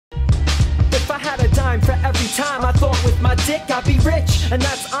rhyme for every time. I thought with my dick I'd be rich, and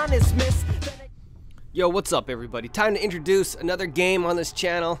that's honest, miss. Yo, what's up, everybody? Time to introduce another game on this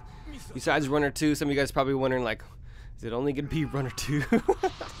channel besides Runner 2. Some of you guys are probably wondering, like, is it only gonna be Runner 2?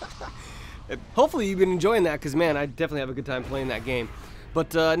 Hopefully you've been enjoying that, because man, I definitely have a good time playing that game.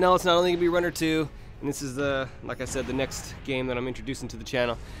 But no, it's not only gonna be Runner 2, and this is like I said, the next game that I'm introducing to the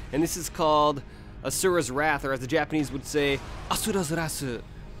channel, and this is called Asura's Wrath, or as the Japanese would say, Asura's Rasu.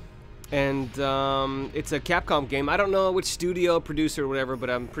 And it's a Capcom game. I don't know which studio, producer, or whatever, but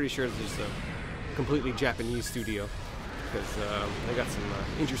I'm pretty sure it's just a completely Japanese studio, because they got some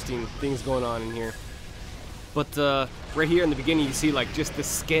interesting things going on in here. But right here in the beginning, you see like just the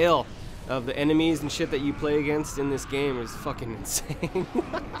scale of the enemies and shit that you play against in this game is fucking insane.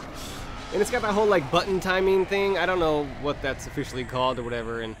 And it's got that whole like button timing thing. I don't know what that's officially called or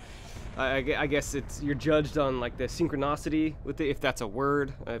whatever, and I guess you're judged on like the synchronicity with it, if that's a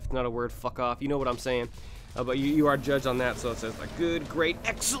word. If it's not a word, fuck off. You know what I'm saying. But you are judged on that, so it says like good, great,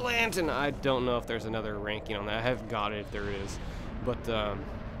 excellent, and I don't know if there's another ranking on that. I haven't got it if there is, but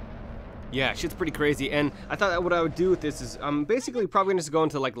yeah, shit's pretty crazy. And I thought that what I would do with this is I'm basically probably gonna just go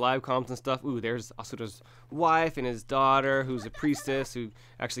into like live comms and stuff. Ooh, there's Asura's wife and his daughter, who's a priestess who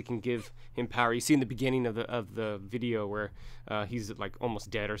actually can give him power. You see in the beginning of the video where he's like almost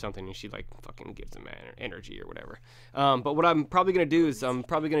dead or something, and she like fucking gives him energy or whatever. But what I'm probably gonna do is I'm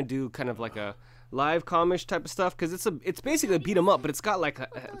probably gonna do kind of like a live commish type of stuff, because it's basically a beat 'em up, but it's got like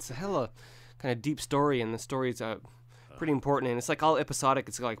it's a hella kind of deep story, and the story's pretty important, and it's like all episodic.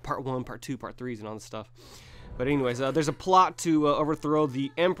 It's like part 1, part 2, part 3s, and all this stuff. But anyways, there's a plot to overthrow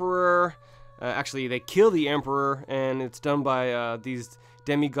the emperor. Actually, they kill the emperor, and it's done by these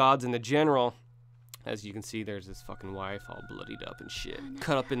demigods and the general. As you can see, there's this fucking wife all bloodied up and shit,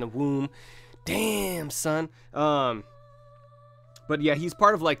 cut up in the womb. Damn, son. But yeah, he's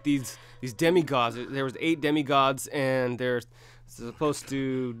part of like these demigods. There was 8 demigods, and they're supposed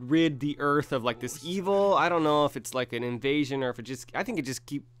to rid the earth of like this evil. I don't know if it's like an invasion or if it just, I think it just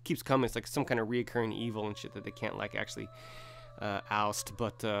keeps coming. It's like some kind of reoccurring evil and shit that they can't like actually oust,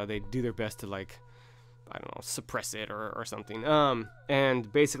 but they do their best to like, I don't know, suppress it or something. And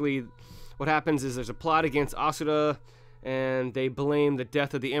basically what happens is there's a plot against Asura, and they blame the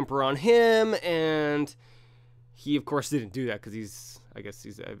death of the emperor on him, and he of course didn't do that, because I guess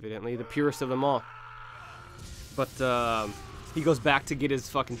he's evidently the purest of them all. But he goes back to get his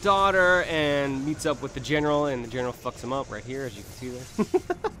fucking daughter and meets up with the general, and the general fucks him up right here, as you can see there.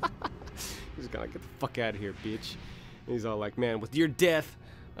 He's gonna get the fuck out of here, bitch. And he's all like, man, with your death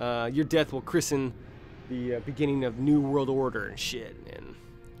will christen the beginning of New World Order and shit. And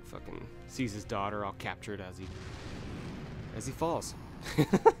fucking sees his daughter all captured as he falls.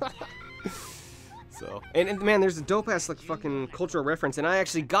 So, and man, there's a dope ass like fucking cultural reference, and I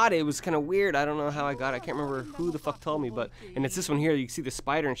actually got it. It was kind of weird. I don't know how I got it. I can't remember who the fuck told me, but and it's this one here. You can see the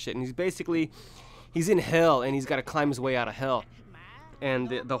spider and shit, and he's in hell, and he's got to climb his way out of hell. And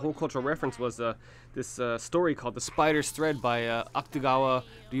the whole cultural reference was this story called "The Spider's Thread" by Akutagawa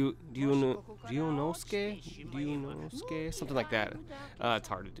Ryunosuke, something like that. It's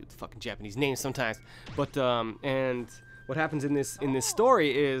hard to do the fucking Japanese names sometimes, but and what happens in this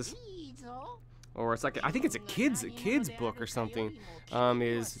story is, or it's like, I think it's a kid's book or something,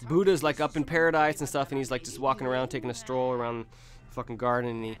 is Buddha's like up in paradise and stuff, and he's like just walking around taking a stroll around the fucking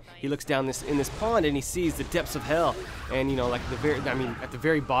garden, and he looks down in this pond, and he sees the depths of hell, and you know, like at the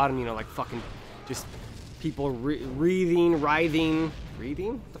very bottom, you know, like fucking just people writhing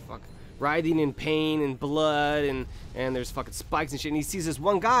in pain and blood, and there's fucking spikes and shit, and he sees this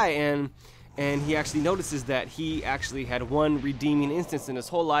one guy, and he actually notices that he actually had one redeeming instance in his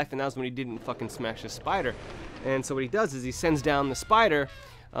whole life, and that was when he didn't fucking smash the spider. And so what he does is he sends down the spider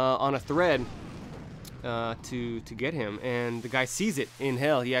on a thread to get him, and the guy sees it in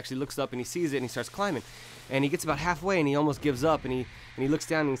hell. He actually looks up and he sees it, and he starts climbing, and he gets about halfway, and he almost gives up, and he looks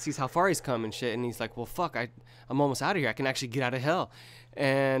down and he sees how far he's come and shit, and he's like, well fuck, I'm almost out of here. I can actually get out of hell.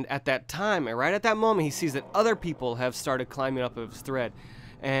 And at that time, right at that moment, he sees that other people have started climbing up of his thread.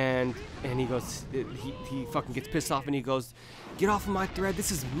 And he goes, he fucking gets pissed off, and he goes, get off of my thread, this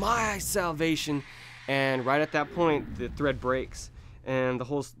is my salvation. And right at that point, the thread breaks, and the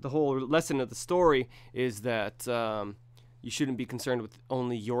whole lesson of the story is that you shouldn't be concerned with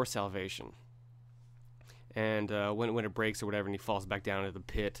only your salvation. And when it breaks or whatever, and he falls back down into the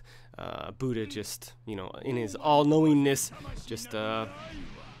pit, Buddha just, you know, in his all-knowingness, just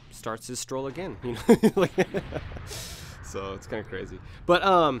starts his stroll again, you know. Like, so it's kind of crazy, but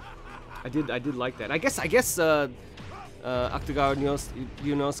I did like that. I guess Akutagawa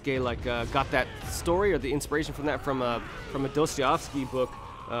Ryunosuke like got that story or the inspiration from that from a Dostoevsky book,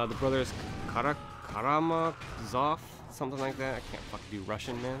 The Brothers Karamazov, something like that. I can't fucking do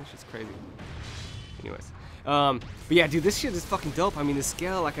Russian, man. It's just crazy. Anyways, but yeah, dude, this shit is fucking dope. I mean, the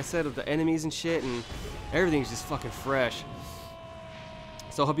scale, like I said, of the enemies and shit, and everything's just fucking fresh.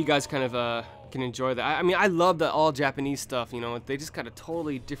 So I hope you guys kind of can enjoy that. I mean, I love the all Japanese stuff. You know, they just got a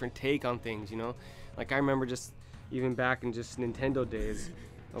totally different take on things. You know, like I remember just even back in just Nintendo days.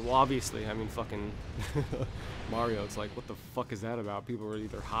 Well, obviously, I mean, fucking Mario, it's like, what the fuck is that about? People were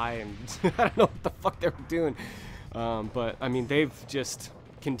either high and I don't know what the fuck they were doing. But, I mean, they've just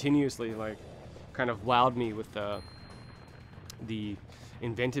continuously, like, kind of wowed me with the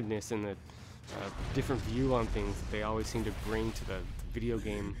inventiveness and the different view on things that they always seem to bring to the video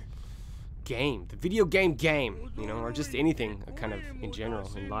game, you know, or just anything kind of in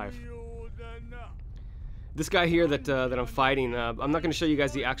general in life. This guy here that I'm fighting, I'm not going to show you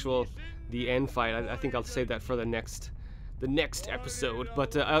guys the end fight. I think I'll save that for the next episode.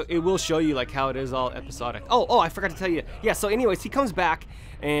 But it will show you like how it is all episodic. Oh, I forgot to tell you. Yeah. So, anyways, he comes back,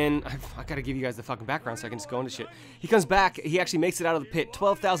 and I gotta give you guys the fucking background so I can just go into shit. He comes back. He actually makes it out of the pit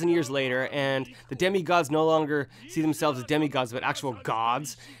 12,000 years later, and the demigods no longer see themselves as demigods, but actual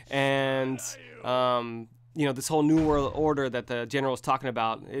gods. And you know, this whole new world order that the general was talking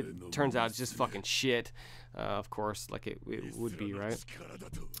about, it turns out it's just fucking shit. Of course, like it would be, right?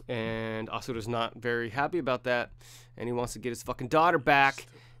 And Asura's not very happy about that, and he wants to get his fucking daughter back,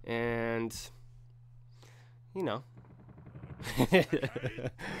 and, you know, it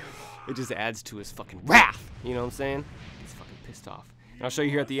just adds to his fucking wrath, you know what I'm saying? He's fucking pissed off. And I'll show you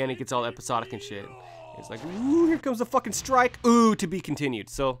here at the end, it gets all episodic and shit. It's like, ooh, here comes the fucking strike, ooh, to be continued.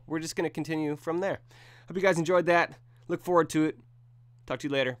 So we're just gonna continue from there. Hope you guys enjoyed that. Look forward to it. Talk to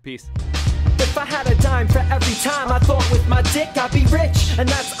you later. Peace. If I had a dime for every time I thought with my dick I'd be rich, and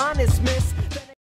that's honest, miss.